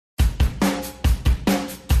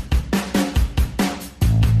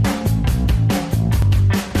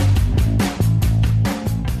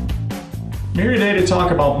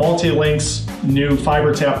talk about Multilink's new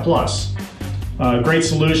Fiber Tap Plus. A great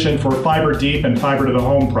solution for fiber deep and fiber to the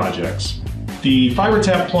home projects. The Fiber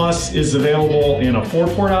Tap Plus is available in a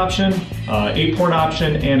 4-port option, 8-port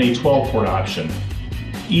option, and a 12-port option.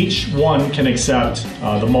 Each one can accept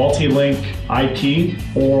the Multilink IP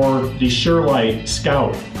or the SureLight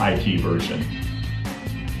Scout IP version.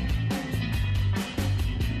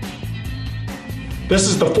 This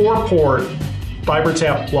is the 4-port Fiber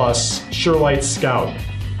Tap Plus SureLight Scout.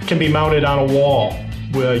 It can be mounted on a wall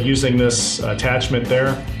using this attachment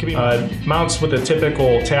there. It can be mounts with a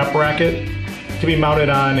typical tap bracket. It can be mounted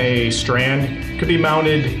on a strand. It could be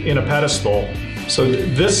mounted in a pedestal. So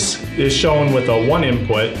this is shown with a 1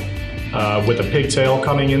 input with a pigtail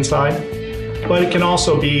coming inside. But it can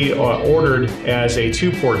also be ordered as a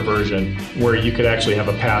 2-port version where you could actually have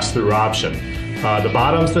a pass-through option. The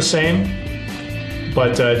bottom's the same,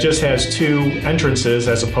 but just has 2 entrances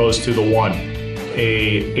as opposed to the 1.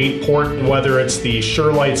 A 8-port, whether it's the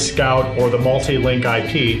SureLight Scout or the Multilink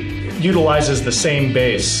IP, utilizes the same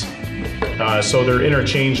base, so they're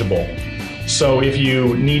interchangeable. So if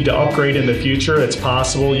you need to upgrade in the future, it's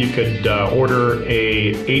possible you could order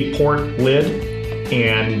a 8-port lid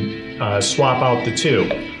and swap out the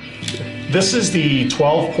 2. This is the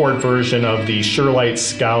 12-port version of the SureLight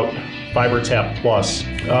Scout Fiber Tap Plus.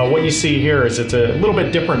 What you see here is it's a little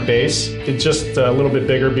bit different base. It's just a little bit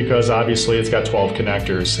bigger because obviously it's got 12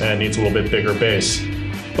 connectors and needs a little bit bigger base.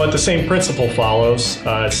 But the same principle follows.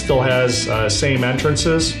 It still has same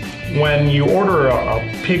entrances. When you order a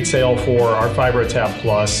pigtail for our Fiber Tap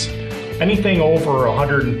Plus, anything over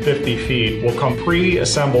 150 feet will come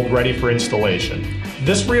pre-assembled ready for installation.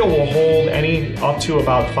 This reel will hold any up to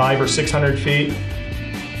about 500 or 600 feet.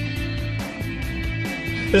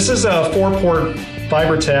 This is a 4-port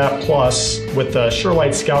Fiber Tap Plus with the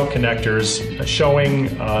SureLight Scout connectors showing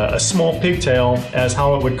a small pigtail as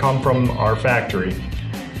how it would come from our factory.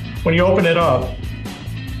 When you open it up,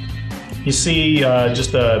 you see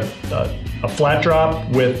just a flat drop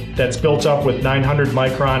that's built up with 900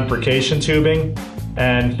 micron percation tubing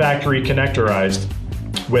and factory connectorized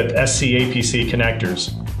with SC-APC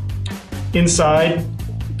connectors. Inside,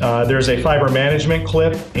 there's a fiber management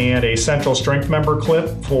clip and a central strength member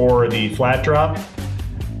clip for the flat drop.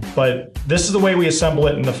 But this is the way we assemble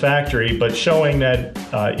it in the factory, but showing that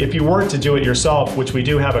if you were to do it yourself, which we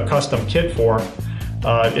do have a custom kit for,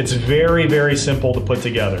 it's very, very simple to put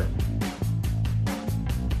together.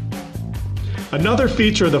 Another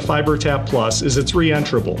feature of the Fiber Tap Plus is it's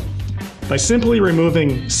re-enterable. By simply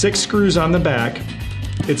removing 6 screws on the back,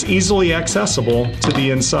 it's easily accessible to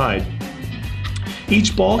the inside.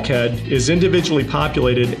 Each bulkhead is individually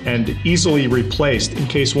populated and easily replaced in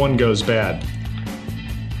case one goes bad.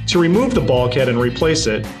 To remove the bulkhead and replace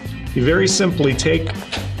it, you very simply take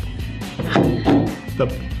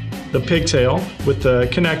the pigtail with the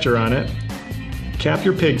connector on it, cap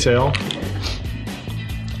your pigtail,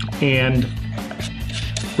 and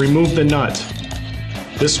remove the nut.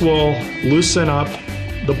 This will loosen up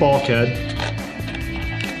the bulkhead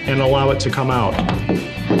and allow it to come out.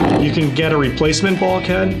 You can get a replacement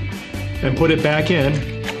bulkhead and put it back in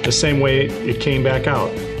the same way it came back out,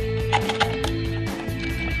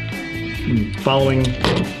 following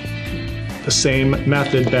the same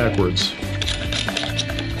method backwards,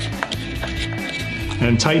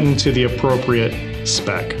 and tighten to the appropriate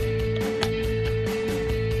spec.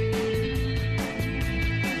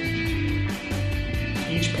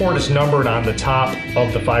 Each port is numbered on the top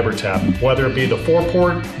of the Fiber Tap, whether it be the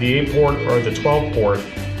 4-port, the 8-port, or the 12-port.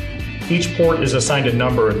 Each port is assigned a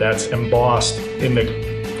number that's embossed in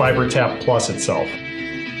the Fiber Tap Plus itself.